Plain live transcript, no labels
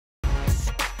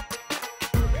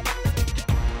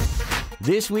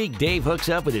This week, Dave hooks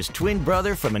up with his twin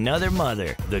brother from another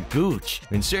mother, the Gooch,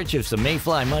 in search of some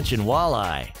mayfly munching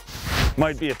walleye.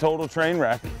 Might be a total train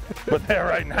wreck, but there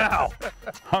right now.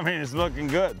 I mean, it's looking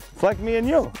good. It's like me and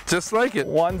you. Just like it.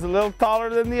 One's a little taller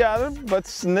than the other, but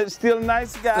still a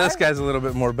nice guy. This guy's a little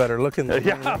bit more better looking than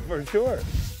yeah, for sure.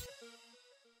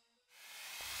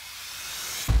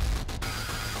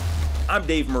 I'm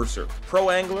Dave Mercer,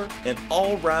 pro angler and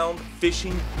all-round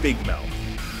fishing big mouth.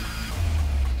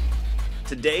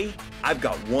 Today, I've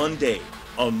got one day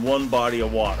on one body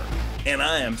of water, and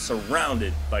I am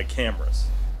surrounded by cameras.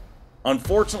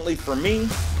 Unfortunately for me,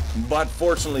 but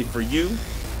fortunately for you,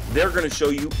 they're going to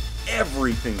show you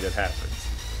everything that happens.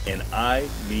 And I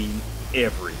mean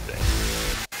everything.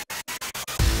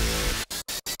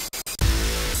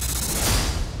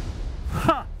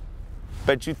 Huh.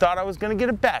 Bet you thought I was going to get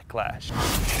a backlash.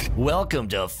 Welcome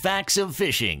to Facts of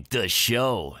Fishing, the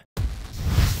show.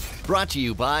 Brought to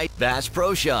you by Bass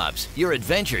Pro Shops. Your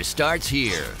adventure starts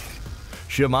here.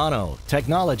 Shimano,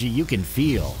 technology you can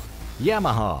feel.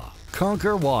 Yamaha,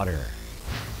 Conquer Water.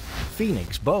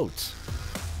 Phoenix Boats.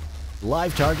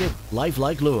 Live Target,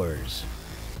 lifelike lures.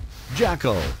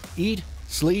 Jacko, eat,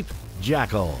 sleep,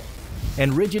 Jacko.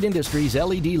 And Rigid Industries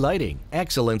LED lighting,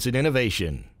 excellence in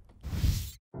innovation.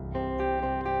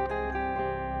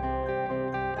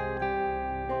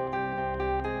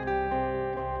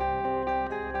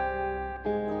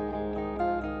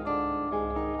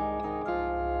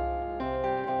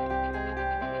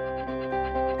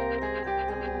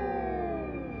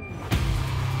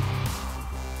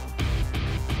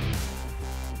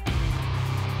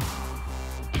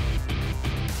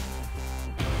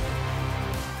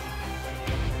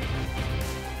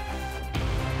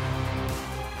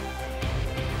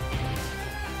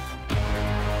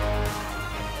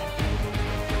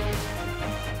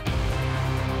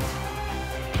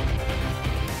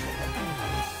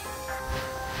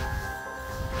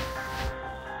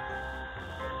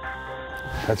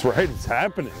 That's right, it's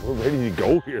happening. We're ready to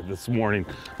go here this morning.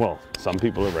 Well, some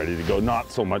people are ready to go,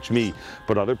 not so much me,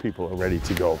 but other people are ready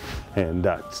to go. And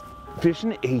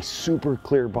fishing a super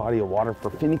clear body of water for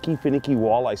finicky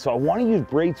walleye. So I want to use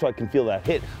braid so I can feel that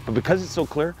hit, but because it's so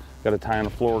clear, got to tie on a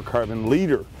fluorocarbon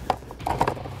leader.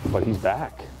 But he's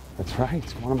back. That's right,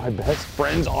 one of my best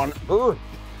friends on earth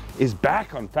is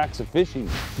back on Facts of Fishing,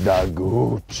 the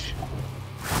Gooch.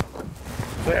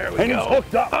 There we and go. He's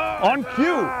hooked up on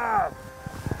cue.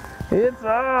 It's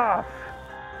off.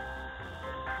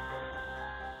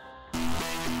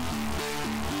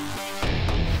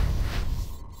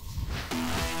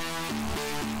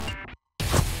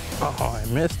 Oh, I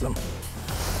missed him.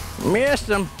 Missed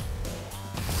him.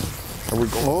 There we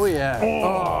go. Oh, yeah.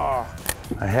 Oh,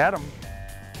 I had him.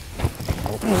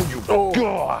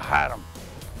 Oh, I had him.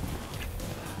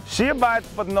 She bites,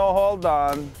 but no hold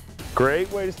on.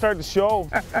 Great way to start the show.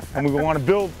 And we want to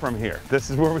build from here. This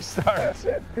is where we start.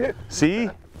 See?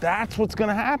 That's what's going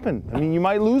to happen. I mean, you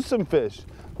might lose some fish,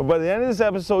 but by the end of this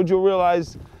episode, you'll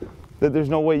realize that there's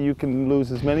no way you can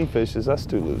lose as many fish as us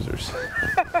two losers.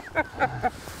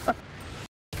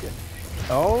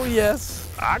 Oh,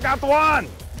 yes. I got the one.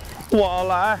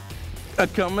 Walleye. I'm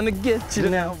coming to get you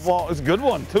now. Well, it's a good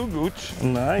one too, Gooch.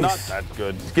 Nice. Not that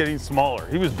good. It's getting smaller.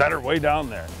 He was better way down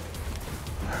there.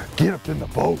 Get up in the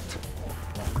boat.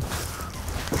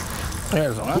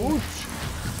 There's one. Gooch.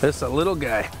 This is a little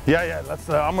guy. Yeah, let's,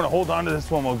 I'm gonna hold on to this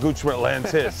one while Gooch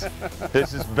lands his.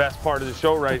 This is the best part of the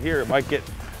show right here. It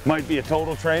might be a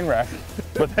total train wreck,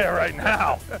 but there right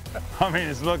now. I mean,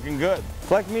 it's looking good.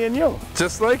 It's like me and you.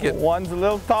 Just like it. One's a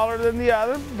little taller than the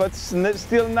other, but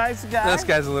still a nice guy. This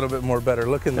guy's a little bit more better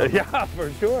looking than yeah, for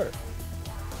sure.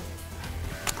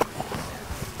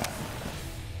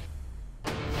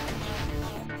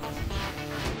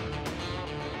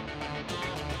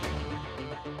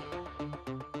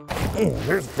 Oh,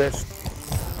 there's fish.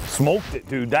 Smoked it,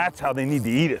 dude. That's how they need to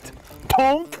eat it.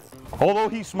 Tonk! Although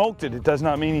he smoked it, it does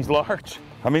not mean he's large.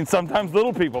 I mean, sometimes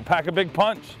little people pack a big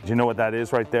punch. Do you know what that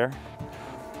is right there?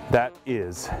 That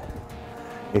is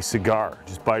a cigar.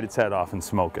 Just bite its head off and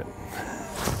smoke it.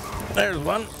 There's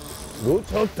one. Gooch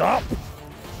hooked up.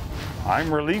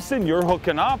 I'm releasing, you're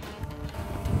hooking up.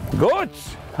 Gooch!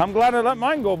 I'm glad I let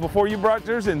mine go before you brought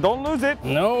yours in. Don't lose it.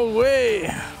 No way.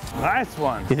 Nice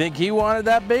one. You think he wanted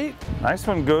that bait? Nice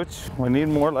one, Gooch. We need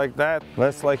more like that,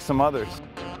 less like some others.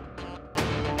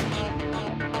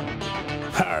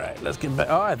 All right, let's get back.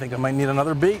 Oh, I think I might need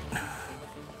another bait.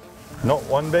 No,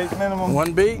 one bait minimum.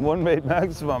 One bait? One bait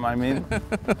maximum, I mean.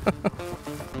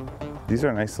 These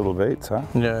are nice little baits, huh?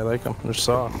 Yeah, I like them. They're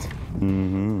soft.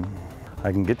 Mm-hmm.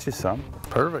 I can get you some.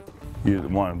 Perfect. You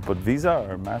want to put Visa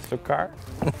or MasterCard?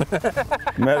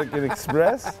 American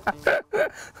Express?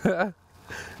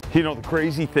 You know, the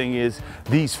crazy thing is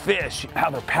these fish, how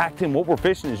they're packed in, what we're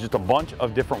fishing is just a bunch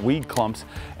of different weed clumps.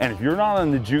 And if you're not on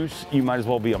the juice, you might as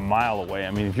well be a mile away.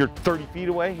 I mean, if you're 30 feet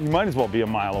away, you might as well be a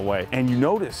mile away. And you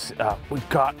notice we've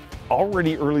got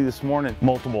already early this morning,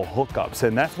 multiple hookups.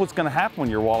 And that's what's gonna happen when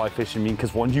you're walleye fishing,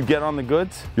 because once you get on the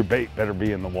goods, your bait better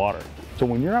be in the water. So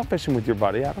when you're out fishing with your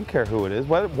buddy, I don't care who it is,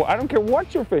 I don't care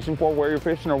what you're fishing for, where you're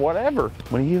fishing or whatever.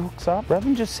 When he hooks up, rather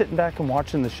than just sitting back and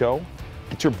watching the show,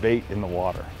 get your bait in the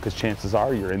water, because chances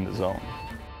are you're in the zone.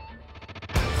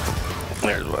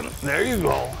 There's one. There you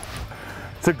go.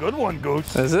 It's a good one,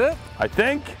 Goose. Is it? I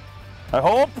think. I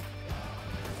hope.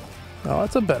 Oh,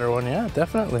 that's a better one, yeah,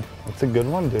 definitely. That's a good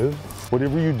one, dude.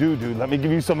 Whatever you do, dude, let me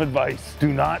give you some advice.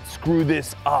 Do not screw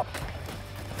this up.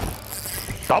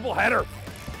 Double header.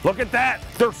 Look at that.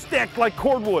 They're stick like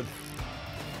cordwood.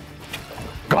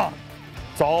 Gone.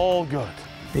 It's all good.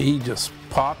 He just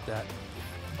popped that.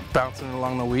 Bouncing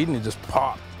along the weed and it just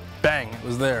popped. Bang, it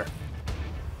was there.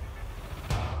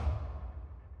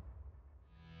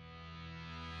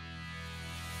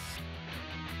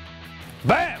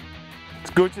 Bam! It's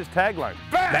Gooch's tagline.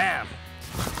 Bam! Bam!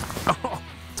 Oh,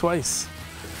 twice.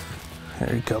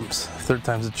 There he comes. Third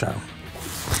time's a charm.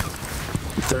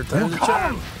 Third time's a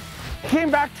charm.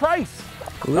 Came back twice.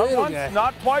 Not Little once, guy.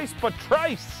 not twice, but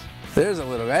thrice. There's a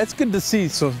little guy. It's good to see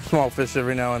some small fish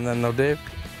every now and then, though, Dave.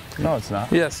 No, it's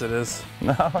not. Yes, it is.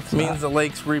 No, it's Means not. the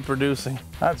lake's reproducing.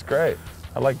 That's great.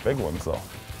 I like big ones, though.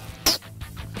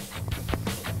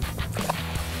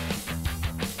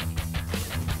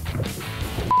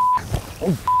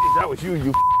 Oh, that was you,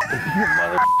 you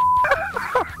mother.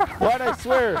 What, I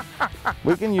swear.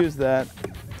 We can use that.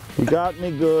 You got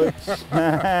me good.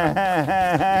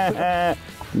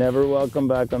 Never welcome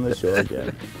back on the shore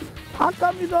again. How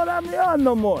come you don't have me on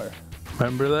no more?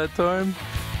 Remember that time?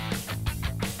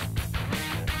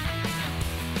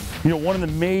 You know, one of the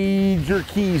major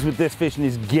keys with this fishing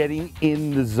is getting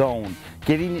in the zone,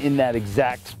 getting in that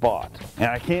exact spot. And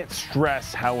I can't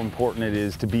stress how important it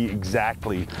is to be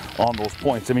exactly on those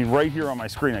points. I mean, right here on my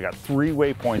screen, I got 3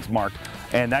 waypoints marked,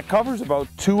 and that covers about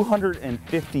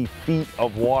 250 feet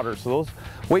of water. So those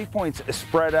waypoints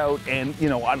spread out, and you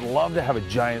know, I'd love to have a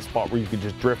giant spot where you could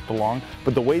just drift along,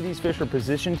 but the way these fish are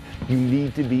positioned, you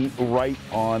need to be right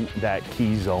on that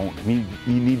key zone. I mean,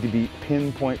 you need to be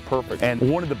pinpoint perfect. And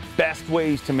one of the best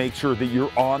ways to make sure that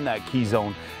you're on that key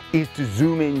zone is to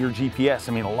zoom in your GPS.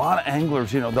 I mean, a lot of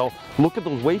anglers, you know, they'll look at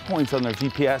those waypoints on their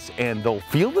GPS and they'll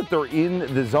feel that they're in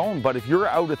the zone, but if you're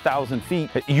out 1,000 feet,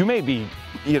 you may be,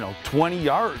 you know, 20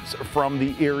 yards from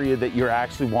the area that you're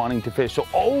actually wanting to fish. So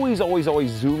always, always, always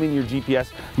zoom in your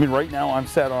GPS. I mean, right now I'm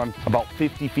set on about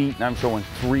 50 feet and I'm showing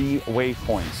 3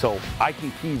 waypoints. So I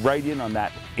can key right in on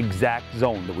that exact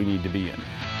zone that we need to be in.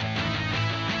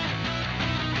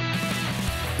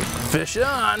 Fish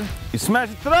on. You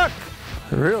smash it truck.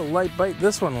 A real light bite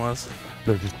this one was.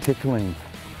 They're just tickling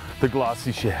the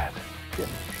glossy shad.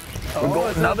 Oh,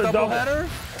 is that a double header?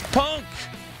 Punk!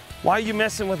 Why are you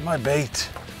messing with my bait?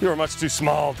 You were much too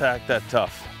small to act that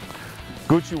tough.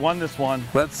 Gooch, you won this one.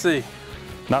 Let's see.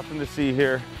 Nothing to see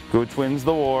here. Gooch wins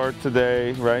the war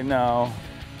today, right now.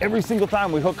 Every single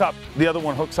time we hook up, the other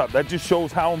one hooks up. That just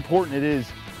shows how important it is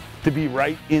to be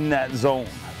right in that zone,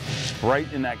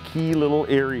 right in that key little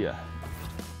area.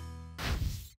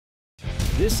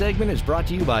 This segment is brought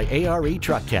to you by ARE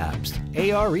Truck Caps.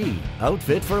 ARE,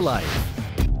 outfit for life.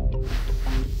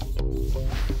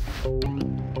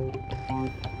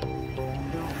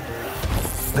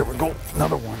 There we go,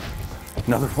 another one.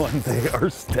 Another one, they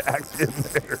are stacked in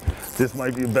there. This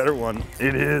might be a better one.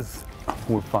 It is.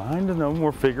 We're finding them,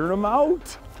 we're figuring them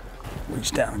out.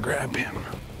 Reach down and grab him.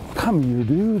 Come here,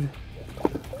 dude.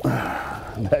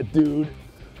 That dude,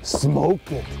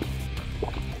 smoke it.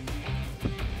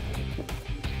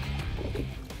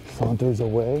 Saunters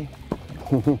away.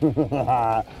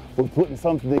 We're putting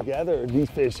something together. These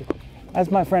fish,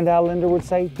 as my friend Al Linder would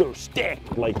say, they're stick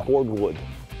like cordwood.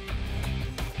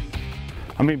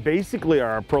 I mean, basically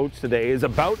our approach today is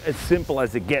about as simple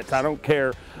as it gets. I don't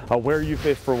care where you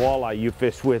fish for walleye, you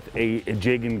fish with a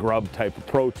jig and grub type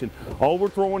approach. And all we're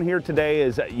throwing here today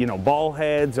is, you know, ball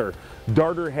heads or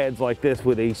darter heads like this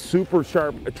with a super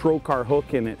sharp trocar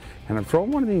hook in it. And I'm throwing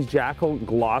one of these Jackal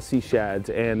glossy shads,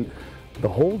 and the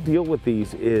whole deal with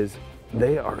these is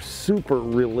they are super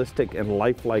realistic and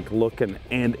lifelike looking,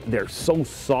 and they're so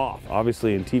soft.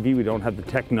 Obviously in TV we don't have the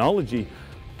technology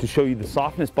to show you the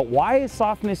softness, but why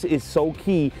softness is so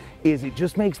key is it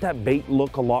just makes that bait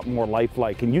look a lot more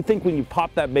lifelike. And you think when you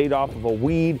pop that bait off of a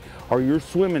weed or you're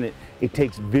swimming it, it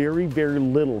takes very, very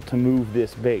little to move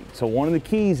this bait. So one of the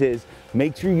keys is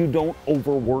make sure you don't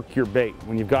overwork your bait.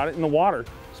 When you've got it in the water,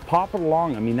 just pop it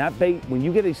along. I mean, that bait, when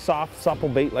you get a soft, supple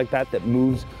bait like that that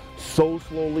moves so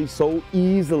slowly, so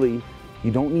easily,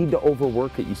 you don't need to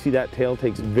overwork it. You see that tail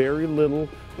takes very little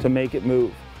to make it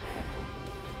move.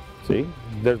 See,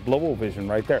 there's blow vision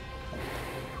right there.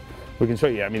 We can show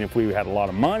you, I mean, if we had a lot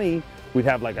of money, we'd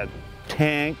have like a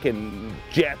tank and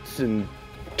jets and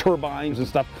turbines and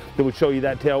stuff that would show you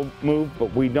that tail move,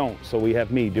 but we don't, so we have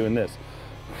me doing this.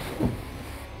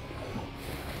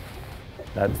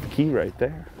 That's the key right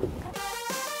there.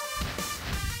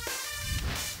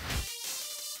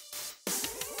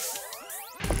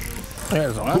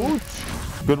 There's one. Gooch.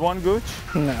 Good one, Gooch?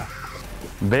 No.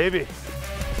 Baby.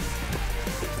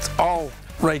 It's all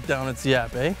right down its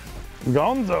yap, eh?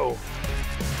 Gonzo.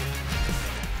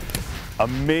 A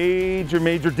major,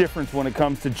 major difference when it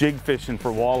comes to jig fishing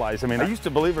for walleyes. I mean, I used to,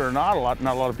 believe it or not a lot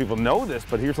of people know this,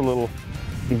 but here's a little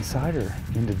insider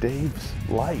into Dave's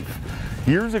life.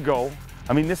 Years ago,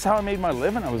 I mean, this is how I made my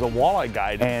living. I was a walleye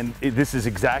guide, and this is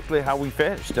exactly how we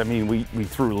fished. I mean, we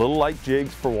threw little light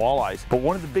jigs for walleyes. But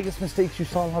one of the biggest mistakes you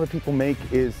saw a lot of people make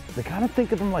is they kind of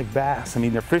think of them like bass. I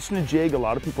mean, they're fishing a jig. A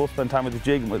lot of people spend time with a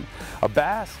jig. With a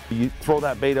bass, you throw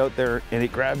that bait out there, and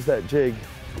it grabs that jig.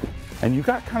 And you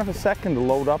got kind of a second to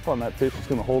load up on that fish that's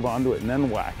gonna hold onto it and then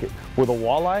whack it. With a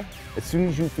walleye, as soon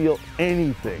as you feel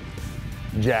anything,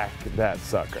 jack that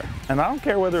sucker. And I don't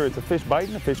care whether it's a fish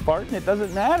biting, a fish farting, it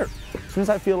doesn't matter. As soon as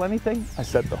I feel anything, I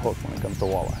set the hook when it comes to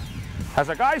walleye. As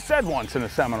a guy said once in a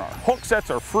seminar, hook sets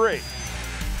are free.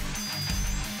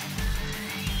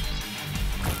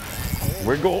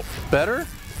 We go. Better?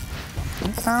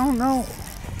 I don't know.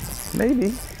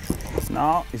 Maybe.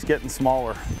 No, he's getting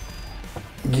smaller.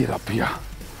 Get up here.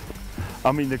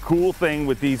 I mean, the cool thing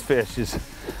with these fish is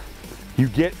you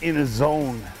get in a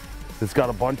zone that's got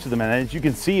a bunch of them, and as you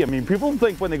can see, I mean, people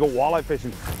think when they go walleye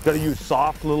fishing, gotta use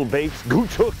soft little baits.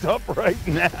 Gooch hooked up right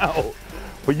now.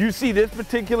 But you see this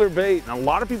particular bait, and a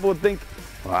lot of people would think,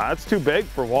 well, that's too big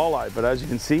for walleye, but as you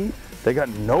can see, they got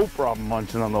no problem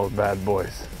munching on those bad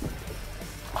boys.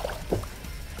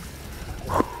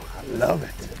 I love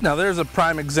it. Now there's a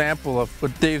prime example of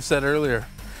what Dave said earlier.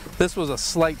 This was a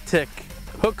slight tick.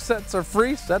 Hook sets are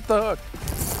free, set the hook.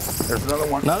 There's another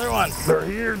one. Another one. They're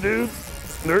here, dude.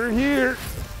 They're here.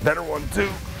 Better one too.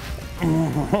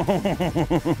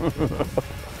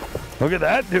 Look at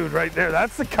that dude right there.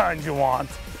 That's the kind you want.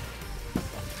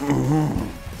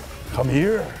 Come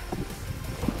here.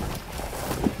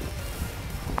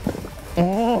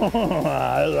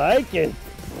 I like it.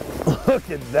 Look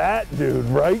at that dude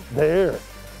right there.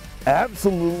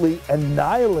 Absolutely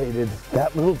annihilated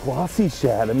that little glossy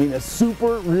shad. I mean, a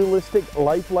super realistic,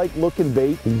 lifelike looking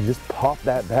bait. And you just pop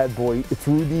that bad boy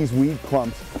through these weed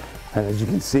clumps. And as you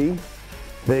can see,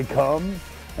 they come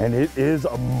and it is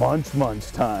a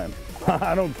munch time.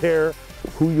 I don't care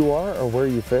who you are or where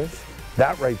you fish.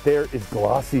 That right there is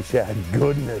glossy shad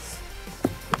goodness.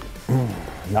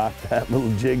 Knock that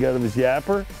little jig out of his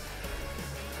yapper.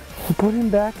 Put him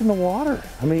back in the water.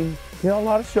 I mean, you know, a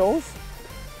lot of shows,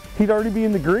 he'd already be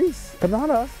in the grease, but not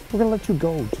us. We're gonna let you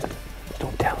go. Just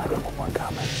don't tell anyone we're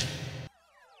coming.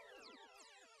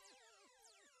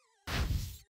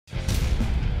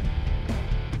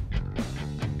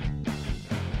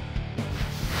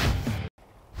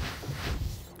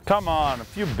 Come on, a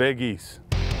few biggies.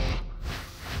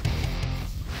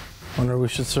 Wonder if we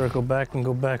should circle back and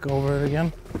go back over it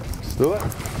again. Let's do it.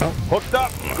 Oh, hooked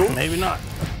up. Oops. Maybe not.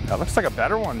 That looks like a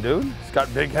better one, dude. It's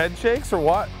got big head shakes or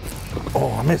what?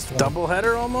 Oh, I missed one. Double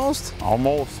header almost?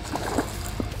 Almost.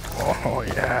 Oh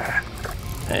yeah.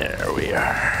 There we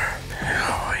are.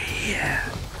 Oh yeah.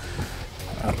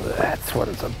 Oh, that's what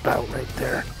it's about right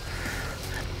there.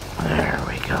 There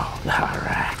we go. All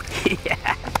right.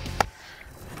 Yeah.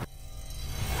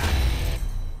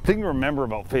 The thing to remember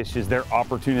about fish is they're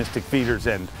opportunistic feeders,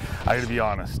 and I gotta be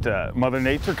honest, Mother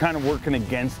Nature kind of working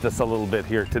against us a little bit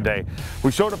here today.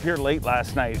 We showed up here late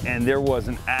last night and there was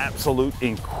an absolute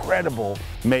incredible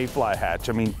mayfly hatch.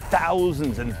 I mean,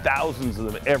 thousands and thousands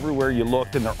of them everywhere you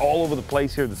looked, and they're all over the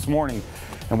place here this morning.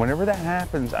 And whenever that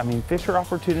happens, I mean, fish are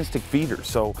opportunistic feeders.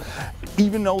 So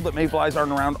even though that mayflies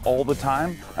aren't around all the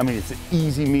time, I mean, it's an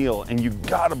easy meal, and you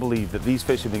gotta believe that these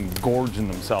fish have been gorging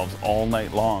themselves all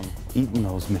night long, eating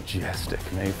those majestic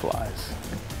mayflies.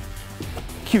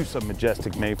 Cue some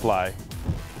majestic mayfly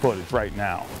footage right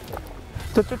now.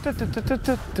 The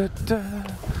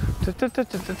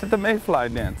mayfly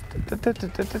dance.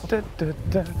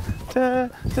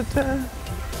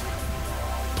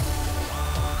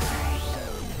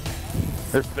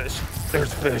 There's fish.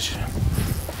 There's fish.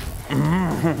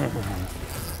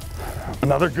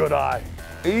 Another good eye.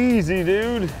 Easy,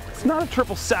 dude. It's not a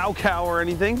triple sow cow or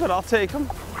anything, but I'll take him.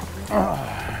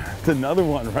 It's another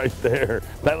one right there.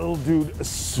 That little dude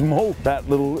smoked that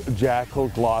little jackal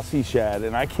glossy shad,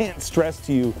 and I can't stress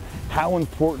to you how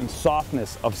important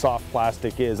softness of soft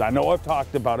plastic is. I know I've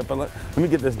talked about it, but let me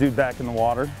get this dude back in the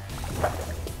water.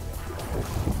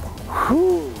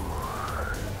 Whew.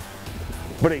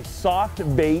 But a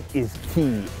soft bait is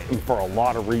key for a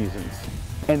lot of reasons.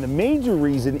 And the major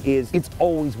reason is it's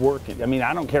always working. I mean,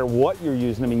 I don't care what you're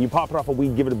using. I mean, you pop it off a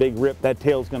weed, give it a big rip, that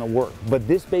tail's gonna work. But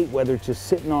this bait, whether it's just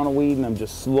sitting on a weed and I'm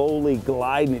just slowly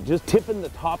gliding it, just tipping the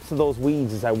tops of those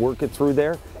weeds as I work it through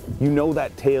there, you know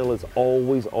that tail is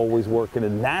always, always working.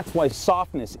 And that's why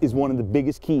softness is one of the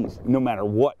biggest keys, no matter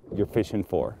what you're fishing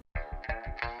for.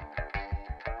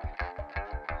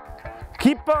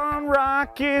 Keep on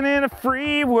rocking in a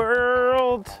free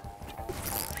world.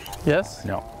 Yes?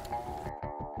 No.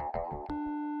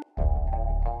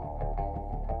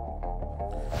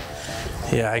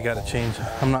 Yeah, I gotta change.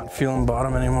 I'm not feeling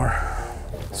bottom anymore.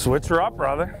 Switch her up,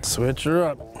 brother. Switch her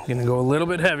up. Gonna go a little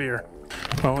bit heavier.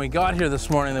 When we got here this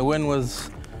morning, the wind was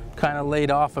kind of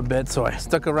laid off a bit, so I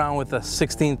stuck around with a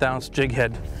 16th ounce jig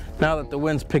head. Now that the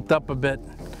wind's picked up a bit,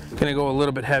 gonna go a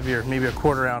little bit heavier, maybe a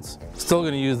 1/4 ounce. Still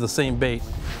gonna use the same bait,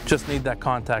 just need that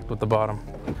contact with the bottom.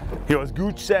 You know, as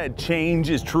Gooch said, change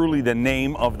is truly the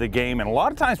name of the game. And a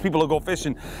lot of times people will go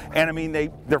fishing, and I mean,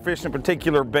 they're fishing a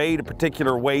particular bait, a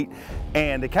particular weight,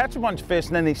 and they catch a bunch of fish,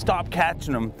 and then they stop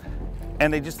catching them,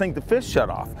 and they just think the fish shut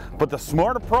off. But the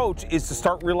smart approach is to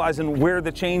start realizing where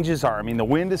the changes are. I mean, the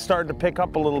wind is starting to pick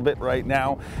up a little bit right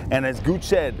now, and as Gooch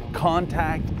said,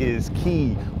 contact is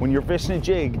key. When you're fishing a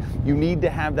jig, you need to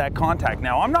have that contact.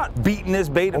 Now, I'm not beating this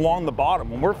bait along the bottom.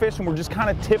 When we're fishing, we're just kind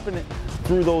of tipping it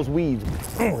through those weeds.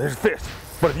 Oh, there's fish.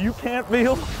 But if you can't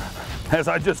feel, as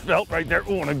I just felt right there,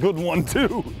 oh, and a good one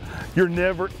too, you're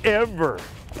never, ever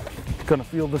gonna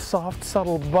feel the soft,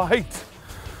 subtle bite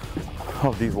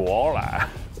of these walleye.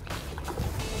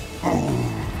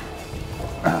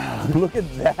 Look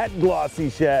at that glossy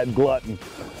shad glutton.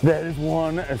 That is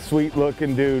one sweet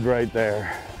looking dude right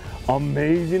there.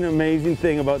 Amazing, amazing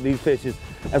thing about these fish is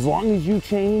as long as you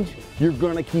change, you're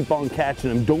gonna keep on catching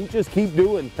them. Don't just keep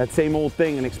doing that same old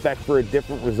thing and expect for a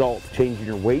different result. Changing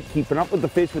your weight, keeping up with the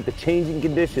fish with the changing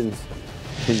conditions,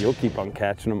 and you'll keep on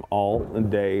catching them all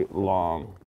day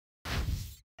long.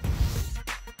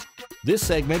 This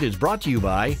segment is brought to you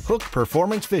by Hook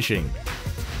Performance Fishing.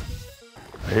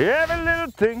 Every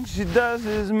little thing she does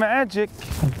is magic.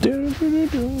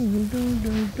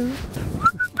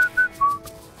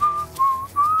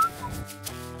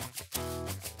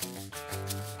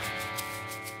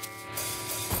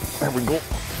 There we go.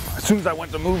 As soon as I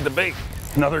went to move the bait,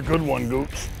 another good one,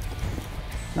 Gooch.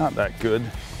 Not that good.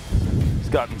 It's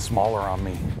gotten smaller on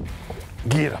me.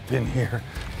 Get up in here.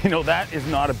 You know, that is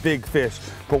not a big fish,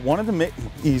 but one of the,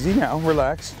 easy now,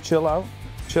 relax, chill out,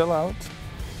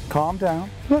 calm down.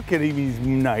 Look at him, he's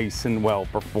nice and well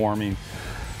performing.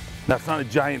 That's not a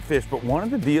giant fish, but one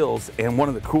of the deals and one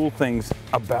of the cool things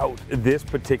about this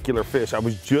particular fish, I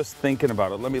was just thinking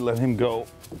about it. Let me let him go.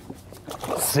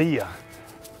 See ya.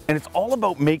 And it's all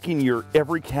about making your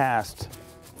every cast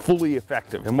fully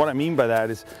effective. And what I mean by that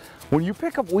is when you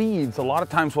pick up weeds, a lot of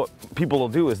times what people will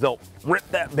do is they'll rip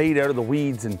that bait out of the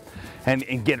weeds and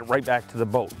get it right back to the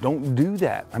boat. Don't do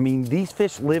that. I mean, these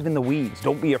fish live in the weeds.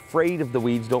 Don't be afraid of the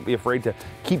weeds. Don't be afraid to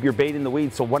keep your bait in the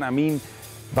weeds. So what I mean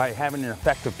by having an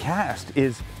effective cast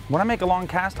is when I make a long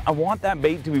cast, I want that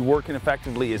bait to be working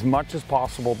effectively as much as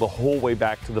possible the whole way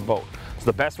back to the boat. So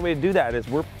the best way to do that is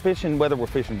we're fishing, whether we're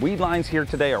fishing weed lines here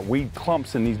today or weed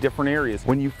clumps in these different areas.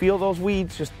 When you feel those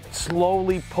weeds, just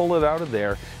slowly pull it out of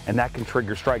there and that can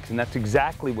trigger strikes. And that's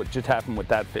exactly what just happened with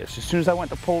that fish. As soon as I went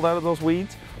to pull it out of those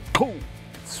weeds, boom,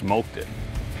 smoked it.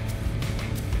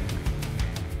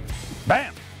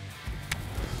 Bam!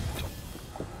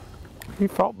 He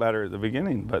felt better at the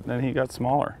beginning, but then he got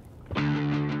smaller.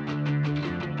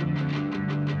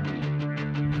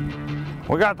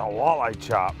 We got the walleye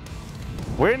chop.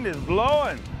 Wind is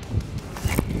blowing.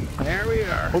 There we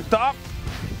are. Hooked up.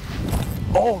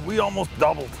 Oh, we almost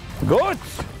doubled. Gooch,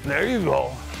 there you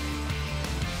go.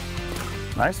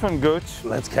 Nice one, Gooch.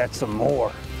 Let's catch some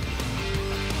more.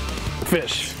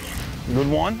 Fish. Good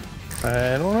one?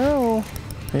 I don't know.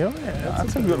 Yeah,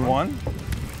 that's a good one.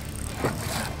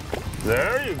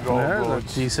 There you go, There's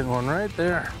Gooch. a decent one right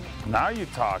there. Now you're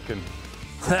talking.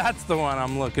 That's the one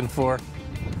I'm looking for.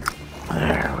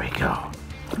 There we go.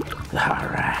 All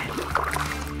right.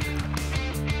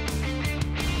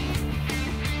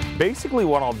 Basically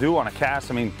what I'll do on a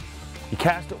cast, I mean, You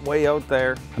cast it way out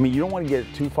there. I mean, you don't want to get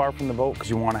it too far from the boat because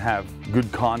you want to have good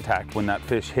contact when that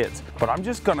fish hits. But I'm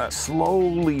just gonna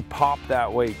slowly pop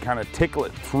that weight, kind of tickle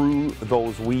it through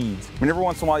those weeds. I mean, every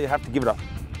once in a while you have to give it a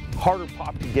harder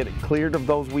pop to get it cleared of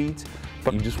those weeds,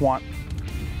 but you just want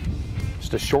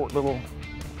just a short little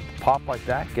pop like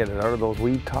that, get it out of those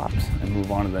weed tops and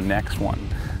move on to the next one.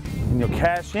 And you'll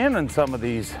cash in on some of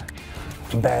these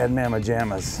bad mama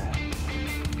jammas.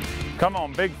 Come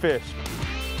on, big fish.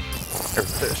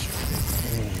 There's fish.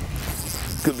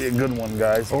 Could be a good one,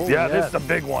 guys. Oh, yeah, yes. This is a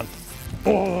big one.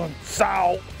 Oh,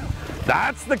 sow.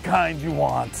 That's the kind you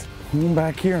want. Come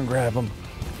back here and grab them.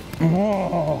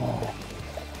 Oh.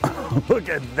 Look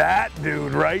at that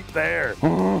dude right there.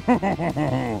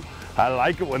 I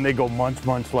like it when they go munch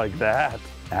munch like that.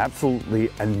 Absolutely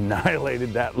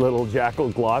annihilated that little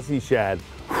jackal glossy shad.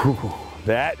 Whew.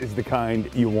 That is the kind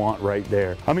you want right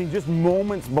there. I mean, just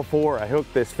moments before I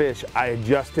hooked this fish, I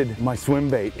adjusted my swim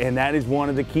bait, and that is one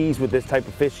of the keys with this type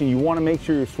of fishing. You want to make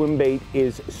sure your swim bait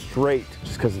is straight,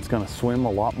 just because it's going to swim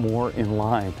a lot more in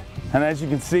line. And as you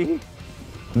can see,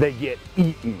 they get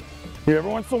eaten. You know,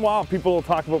 every once in a while, people will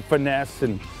talk about finesse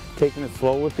and taking it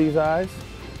slow with these eyes,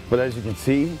 but as you can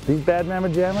see, these bad mama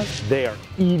jammas, they are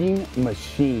eating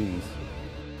machines.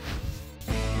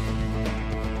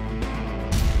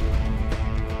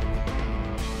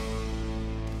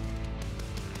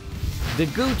 The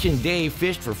Gooch and Dave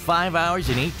fished for 5 hours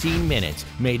and 18 minutes,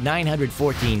 made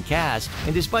 914 casts,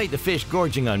 and despite the fish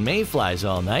gorging on mayflies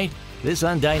all night, this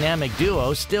undynamic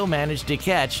duo still managed to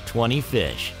catch 20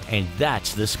 fish. And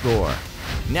that's the score.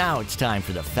 Now it's time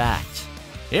for the facts.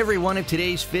 Every one of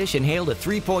today's fish inhaled a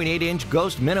 3.8-inch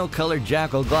ghost minnow-colored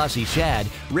jackal glossy shad,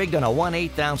 rigged on a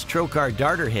 1/8 ounce trocar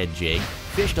darter head jig,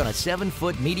 fished on a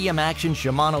 7-foot medium-action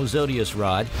Shimano Zodius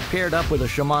rod, paired up with a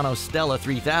Shimano Stella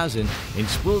 3000, and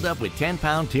spooled up with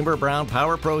 10-pound Timber Brown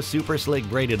Power Pro Super Slick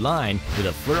braided line with a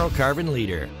fluorocarbon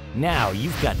leader. Now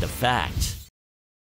you've got the facts.